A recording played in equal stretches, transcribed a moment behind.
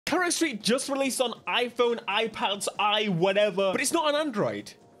CarX Street just released on iPhone, iPads, whatever, but it's not on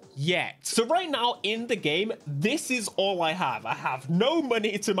Android yet. So right now in the game, this is all I have. I have no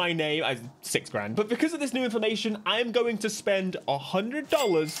money to my name, $6 grand. But because of this new information, I'm going to spend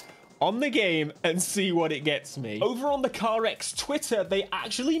 $100 on the game and see what it gets me. Over on the CarX Twitter, they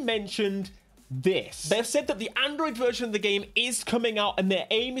actually mentioned this. They've said that the Android version of the game is coming out and their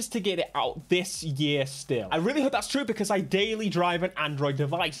aim is to get it out this year still. I really hope that's true because I daily drive an Android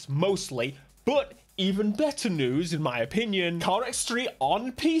device mostly, but even better news, in my opinion, CarX Street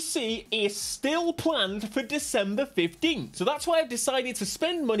on PC is still planned for December 15th. So that's why I've decided to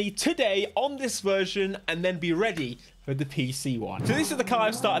spend money today on this version and then be ready for the PC one. So this is the car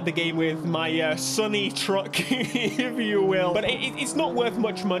I've started the game with, my sunny truck, if you will. But it's not worth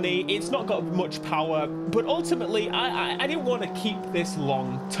much money. It's not got much power. But ultimately, I didn't want to keep this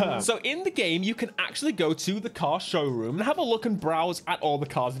long term. So in the game, you can actually go to the car showroom and have a look and browse at all the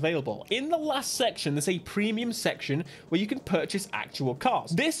cars available. In the last section, there's a premium section where you can purchase actual cars.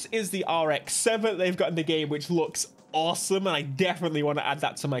 This is the RX-7 they've got in the game, which looks awesome, and I definitely want to add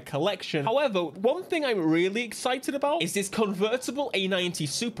that to my collection. However, one thing I'm really excited about is this convertible A90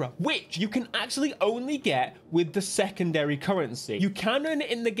 Supra, which you can actually only get with the secondary currency. You can earn it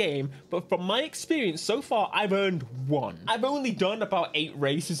in the game, but from my experience so far, I've earned one. I've only done about 8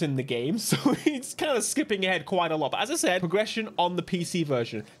 races in the game, so it's kind of skipping ahead quite a lot. But as I said, progression on the PC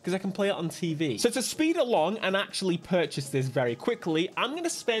version, because I can play it on TV. So to speed along and actually purchase this very quickly, I'm going to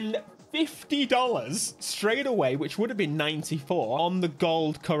spend $50 straight away, which would have been 94 on the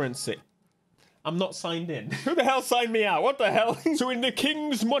gold currency. I'm not signed in. Who the hell signed me out? What the hell? So in the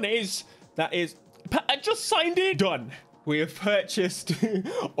king's monies, that is, I just signed in. Done. We have purchased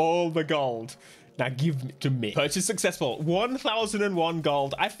all the gold. Now give it to me. Purchase successful. 1001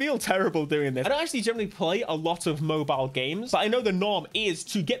 gold. I feel terrible doing this. I don't actually generally play a lot of mobile games, but I know the norm is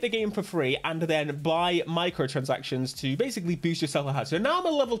to get the game for free and then buy microtransactions to basically boost yourself ahead. So now I'm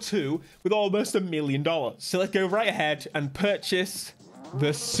at level 2 with almost $1 million. So let's go right ahead and purchase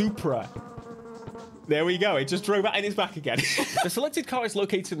the Supra. There we go. It just drove out and it's back again. The selected car is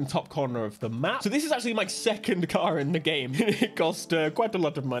located in the top corner of the map. So this is actually my second car in the game. It cost quite a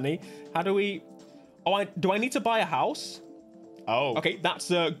lot of money. How do we... Oh, do I need to buy a house? Oh, okay, that's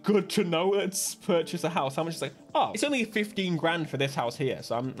good to know. Let's purchase a house. How much is it? Oh, it's only 15 grand for this house here.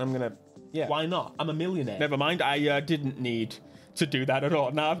 So I'm gonna, yeah, why not? I'm a millionaire. Never mind, I didn't need to do that at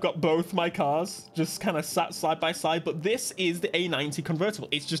all. Now I've got both my cars just kind of sat side by side, but this is the A90 convertible.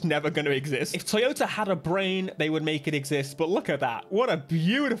 It's just never going to exist. If Toyota had a brain, they would make it exist, but look at that. What a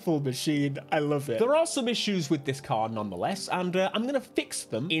beautiful machine. I love it. There are some issues with this car nonetheless, and I'm going to fix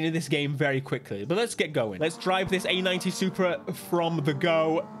them in this game very quickly, but let's get going. Let's drive this A90 Supra from the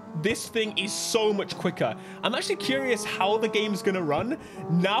go. This thing is so much quicker. I'm actually curious how the game's gonna run.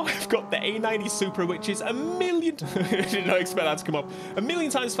 Now I've got the A90 Supra, which is I did not expect that to come up.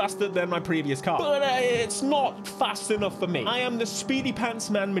 1,000,000 times faster than my previous car. But it's not fast enough for me. I am the Speedy Pants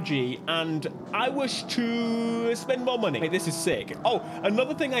Man Magi, and I wish to spend more money. Hey, this is sick. Oh,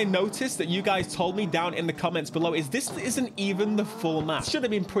 another thing I noticed that you guys told me down in the comments below is this isn't even the full map. It should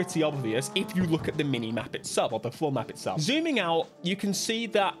have been pretty obvious if you look at the mini map itself, or the full map itself. Zooming out, you can see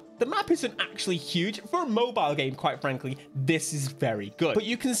that the map isn't actually huge. For a mobile game, quite frankly, this is very good. But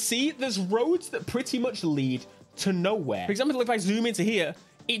you can see there's roads that pretty much lead to nowhere. For example, if I zoom into here,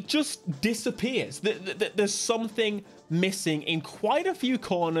 it just disappears. There's something missing in quite a few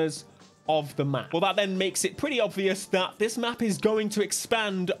corners of the map. Well, that then makes it pretty obvious that this map is going to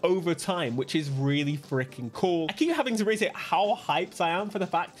expand over time, which is really freaking cool. I keep having to reiterate how hyped I am for the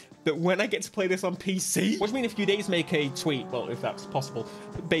fact that when I get to play this on PC, what do you mean in a few days make a tweet, well, if that's possible,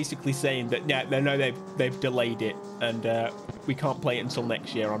 basically saying that, yeah, no, they've delayed it and we can't play it until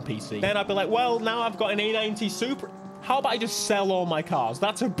next year on PC. Then I'd be like, well, now I've got an A90 Supra. How about I just sell all my cars?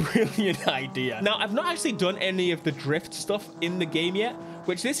 That's a brilliant idea. Now, I've not actually done any of the drift stuff in the game yet,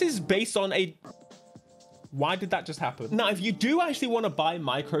 which this is based on a... Why did that just happen? Now, if you do actually want to buy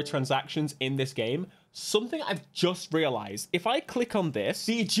microtransactions in this game, something I've just realized, if I click on this,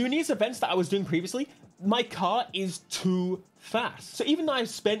 the juniors events that I was doing previously, my car is too fast. So even though I've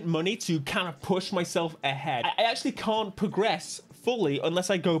spent money to kind of push myself ahead, I actually can't progress fully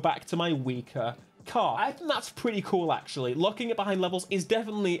unless I go back to my weaker car. I think that's pretty cool, actually. Locking it behind levels is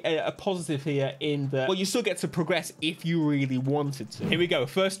definitely a positive here in that, well, you still get to progress if you really wanted to. Here we go.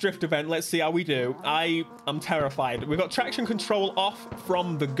 First drift event. Let's see how we do. I'm terrified. We've got traction control off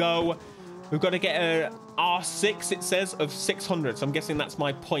from the go. We've got to get a R6, it says, of 600. So I'm guessing that's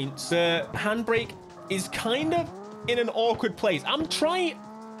my points. The handbrake is kind of in an awkward place. I'm trying...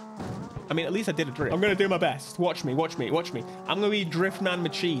 I mean, at least I did a drift. I'm going to do my best. Watch me, watch me, watch me. I'm going to be Driftman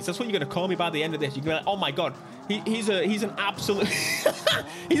Macheese. That's what you're going to call me by the end of this. You're going to be like, oh my God, he's an absolute,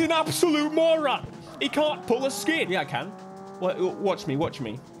 he's an absolute moron. He can't pull a skid. Yeah, I can. Watch me, watch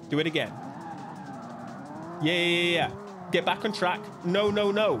me. Do it again. Yeah. Get back on track. No.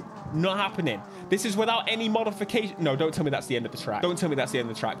 Not happening. This is without any modification. No, don't tell me that's the end of the track. Don't tell me that's the end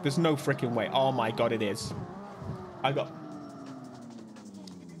of the track. There's no freaking way. Oh my God, it is.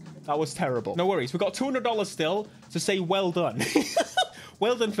 That was terrible. No worries. We've got $200 still to say well done.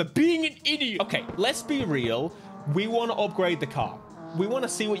 Well done for being an idiot. Okay, let's be real. We want to upgrade the car. We want to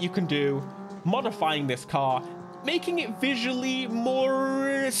see what you can do modifying this car, making it visually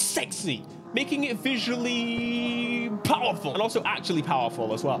more sexy, making it visually powerful, and also actually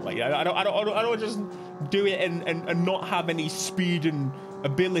powerful as well. Like, I don't just do it and not have any speed and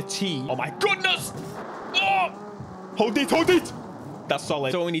ability. Oh my goodness! Oh! Hold it! That's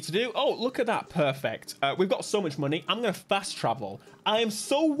solid. So what we need to do, oh, look at that. Perfect. We've got so much money. I'm going to fast travel. I am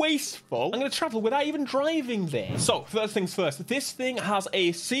so wasteful. I'm going to travel without even driving there. So first things first, this thing has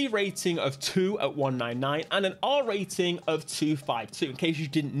a C rating of 2 at 199 and an R rating of 252. In case you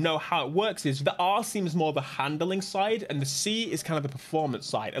didn't know how it works, is the R seems more the handling side and the C is kind of the performance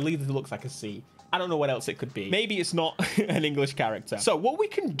side. At least it looks like a C. I don't know what else it could be. Maybe it's not an English character. So what we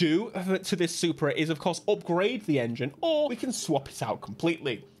can do to this Supra is, of course, upgrade the engine, or we can swap it out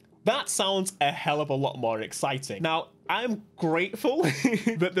completely. That sounds a hell of a lot more exciting. Now, I'm grateful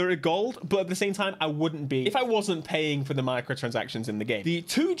that they're gold, but at the same time, I wouldn't be if I wasn't paying for the microtransactions in the game. The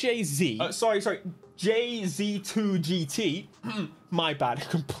 2JZ, sorry, JZ2GT, my bad,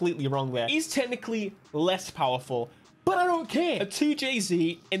 completely wrong there, is technically less powerful, but I don't care. A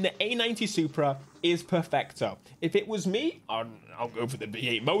 2JZ in the A90 Supra is perfecto. If it was me, I'll go for the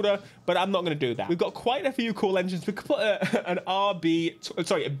V8 motor, but I'm not going to do that. We've got quite a few cool engines. We could put a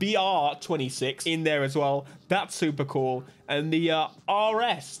BR26 in there as well. That's super cool. And the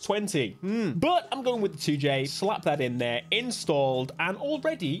RS20. But I'm going with the 2J. Slap that in there. Installed and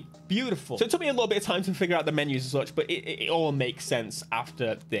already beautiful. So it took me a little bit of time to figure out the menus and such, but it all makes sense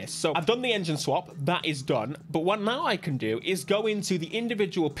after this. So I've done the engine swap. That is done. But what now I can do is go into the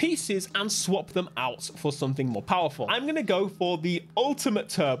individual pieces and swap them out for something more powerful. I'm going to go for the Ultimate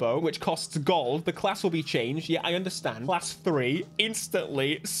Turbo, which costs gold. The class will be changed. Yeah, I understand. Class 3,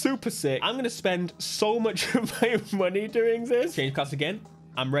 instantly, super sick. I'm going to spend so much of my money doing this. Change class again.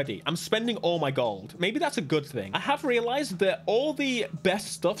 I'm ready. I'm spending all my gold. Maybe that's a good thing. I have realized that all the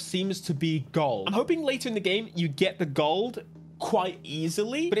best stuff seems to be gold. I'm hoping later in the game you get the gold quite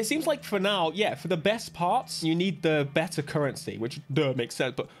easily, but it seems like for now, yeah, for the best parts, you need the better currency, which makes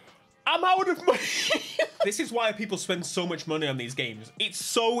sense, but I'm out of money. This is why people spend so much money on these games. It's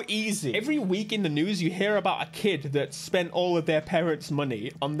so easy. Every week in the news, you hear about a kid that spent all of their parents'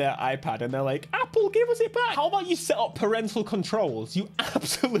 money on their iPad and they're like, Apple, give us it back. How about you set up parental controls, you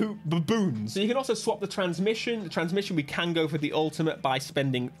absolute baboons? So you can also swap the transmission. The transmission, we can go for the ultimate by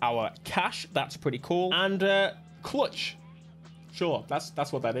spending our cash. That's pretty cool. And clutch. Sure,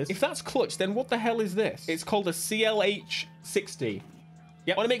 that's what that is. If that's clutch, then what the hell is this? It's called a CLH60.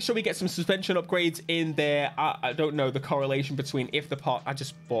 Yeah, I want to make sure we get some suspension upgrades in there. I don't know the correlation between if the part... I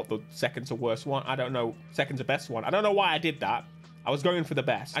just bought the second to worst one. I don't know. Second to best one. I don't know why I did that. I was going for the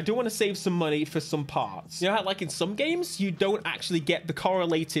best. I do want to save some money for some parts. You know how, like, in some games, you don't actually get the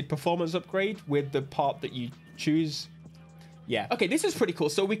correlated performance upgrade with the part that you choose? Yeah. Okay, this is pretty cool.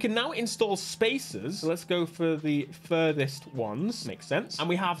 So we can now install spacers. So let's go for the furthest ones. Makes sense. And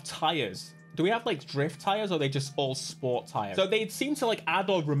we have tires. Do we have like drift tires or are they just all sport tires? So they seem to like add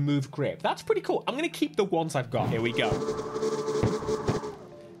or remove grip. That's pretty cool. I'm going to keep the ones I've got. Here we go.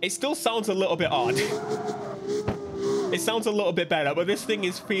 It still sounds a little bit odd. It sounds a little bit better, but this thing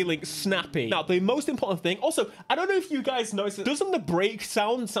is feeling snappy. Now, the most important thing, also, I don't know if you guys noticed, doesn't the brake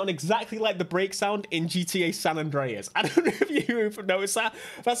sound exactly like the brake sound in GTA San Andreas? I don't know if you've noticed that.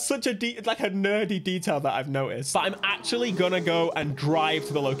 That's such a like a nerdy detail that I've noticed. But I'm actually gonna go and drive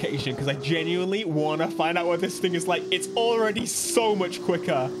to the location because I genuinely want to find out what this thing is like. It's already so much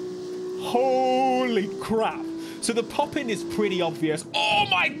quicker. Holy crap. So the pop-in is pretty obvious. Oh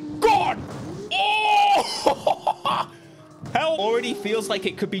my God! Oh! Hell, already feels like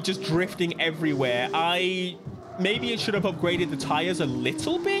it could be just drifting everywhere. Maybe it should have upgraded the tires a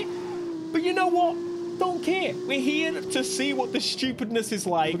little bit, but you know what? Don't care. We're here to see what the stupidness is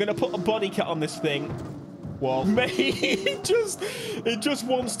like. We're gonna put a body kit on this thing. Well, it just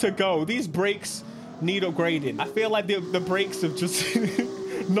wants to go. These brakes need upgrading. I feel like the brakes have just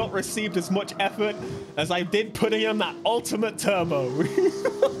not received as much effort as I did putting on that ultimate turbo.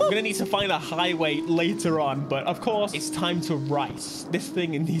 gonna need to find a highway later on, but of course, it's time to race this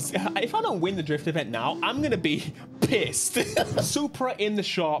thing in these. If I don't win the drift event now, I'm gonna be pissed. Supra in the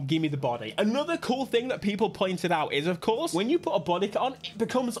shop, give me the body. Another cool thing that people pointed out is, of course, when you put a body kit on, it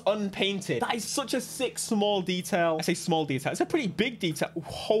becomes unpainted. That is such a sick small detail. I say small detail, it's a pretty big detail.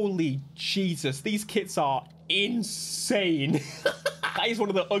 Holy Jesus, these kits are insane. That is one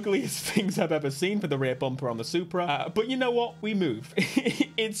of the ugliest things I've ever seen for the rear bumper on the Supra. But you know what? We move.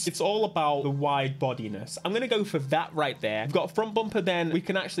 It's all about the wide bodiness. I'm going to go for that right there. We've got a front bumper then. We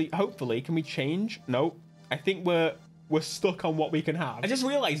can actually, hopefully, can we change? No. I think we're stuck on what we can have. I just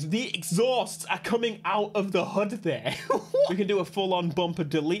realized the exhausts are coming out of the hood there. We can do a full-on bumper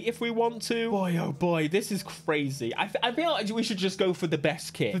delete if we want to. Boy, oh boy, this is crazy. I feel like we should just go for the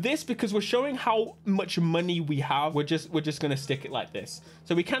best kit. For this, because we're showing how much money we have, we're just gonna stick it like this.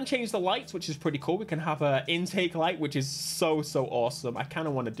 So we can change the lights, which is pretty cool. We can have an intake light, which is so awesome. I kind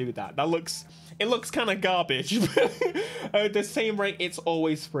of want to do that. It looks kind of garbage. At the same rate, it's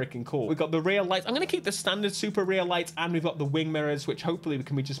always freaking cool. We've got the rear lights. I'm going to keep the standard Super rear lights, and we've got the wing mirrors, which hopefully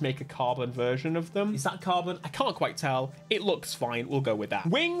we just make a carbon version of them. Is that carbon? I can't quite tell. It looks fine. We'll go with that.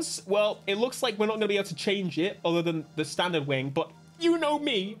 Wings, well, it looks like we're not going to be able to change it other than the standard wing, but you know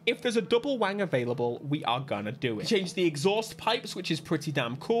me, if there's a double wang available, we are gonna do it. Change the exhaust pipes, which is pretty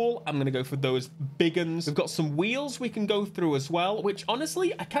damn cool. I'm gonna go for those big uns. We've got some wheels we can go through as well, which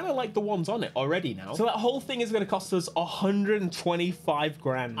honestly, I kind of like the ones on it already now. So that whole thing is gonna cost us 125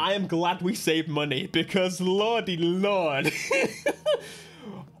 grand. I am glad we saved money because lordy lord.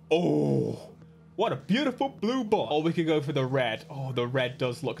 Oh. What a beautiful blue ball. Or we could go for the red. Oh, the red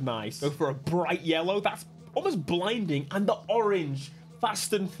does look nice. Go for a bright yellow. That's almost blinding. And the orange,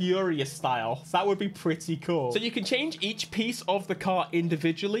 Fast and Furious style. So that would be pretty cool. So you can change each piece of the car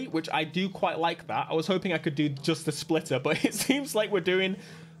individually, which I do quite like that. I was hoping I could do just the splitter, but it seems like we're doing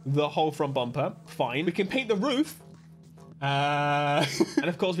the whole front bumper. Fine. We can paint the roof. And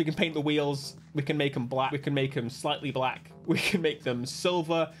of course we can paint the wheels. We can make them black. We can make them slightly black. We can make them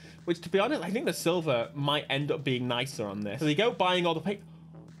silver, which to be honest, I think the silver might end up being nicer on this. So you go buying all the paint.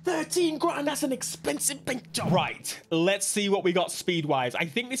 13 grand, that's an expensive paint job. Right, let's see what we got speed-wise. I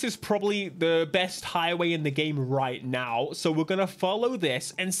think this is probably the best highway in the game right now. So we're gonna follow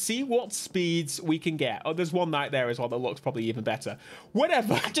this and see what speeds we can get. Oh, there's one right there as well that looks probably even better.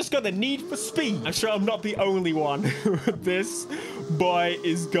 Whatever, I just got the need for speed. I'm sure I'm not the only one. This boy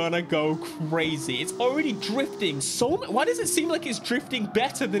is gonna go crazy. It's already drifting so much. Why does it seem like it's drifting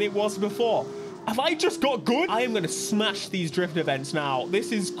better than it was before? Have I just got good? I am going to smash these drift events now.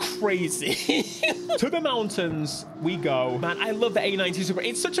 This is crazy. To the mountains we go. Man, I love the A90 Supra.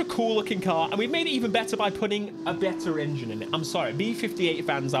 It's such a cool looking car. And we've made it even better by putting a better engine in it. I'm sorry. B58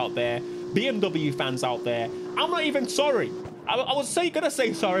 fans out there. BMW fans out there. I'm not even sorry. I was gonna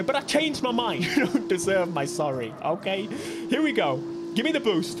say sorry, but I changed my mind. You don't deserve my sorry, okay? Here we go. Give me the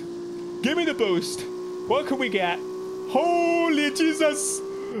boost. Give me the boost. What can we get? Holy Jesus.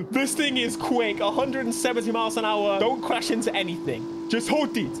 This thing is quick, 170 miles an hour. Don't crash into anything. Just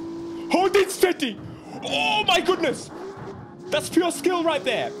hold it. Hold it steady. Oh my goodness. That's pure skill right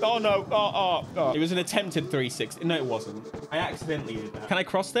there. Oh no. Oh. It was an attempted 360. No, it wasn't. I accidentally did that. Can I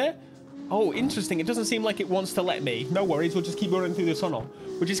cross there? Oh, interesting. It doesn't seem like it wants to let me. No worries. We'll just keep running through the tunnel.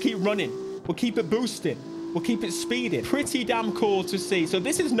 We'll just keep running. We'll keep it boosting. We'll keep it speeding. Pretty damn cool to see. So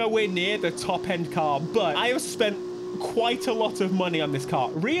this is nowhere near the top end car, but I have spent quite a lot of money on this car.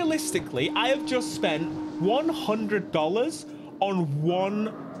 Realistically, I have just spent $100 on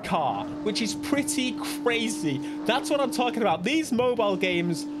one car, which is pretty crazy. That's what I'm talking about. These mobile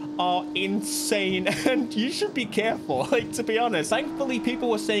games are insane, and you should be careful. Like, to be honest, thankfully people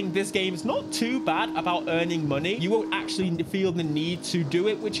were saying this game's not too bad about earning money. You won't actually feel the need to do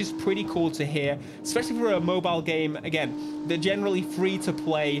it, which is pretty cool to hear, especially for a mobile game. Again, they're generally free to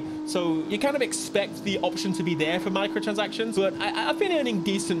play, so you kind of expect the option to be there for microtransactions. But I've been earning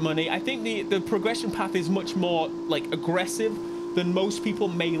decent money. I think the progression path is much more like aggressive than most people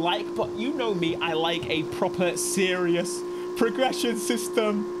may like, but you know me, I like a proper serious progression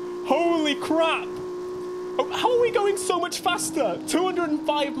system. Holy crap! How are we going so much faster?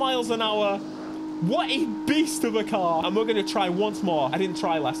 205 miles an hour. What a beast of a car. And we're going to try once more. I didn't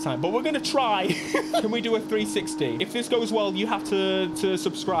try last time, but we're going to try. Can we do a 360? If this goes well, you have to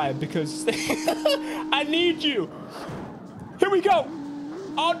subscribe because I need you. Here we go.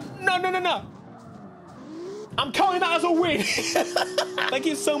 Oh, no. I'm counting that as a win. Thank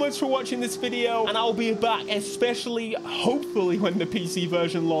you so much for watching this video, and I'll be back, especially hopefully when the PC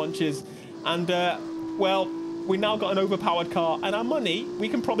version launches. And well, we now got an overpowered car, and our money, we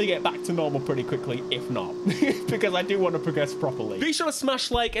can probably get back to normal pretty quickly, if not, because I do want to progress properly. Be sure to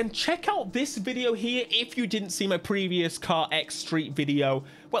smash like and check out this video here if you didn't see my previous CarX Street video.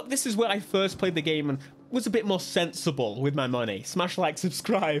 Well, this is where I first played the game and was a bit more sensible with my money. Smash like,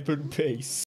 subscribe, and peace.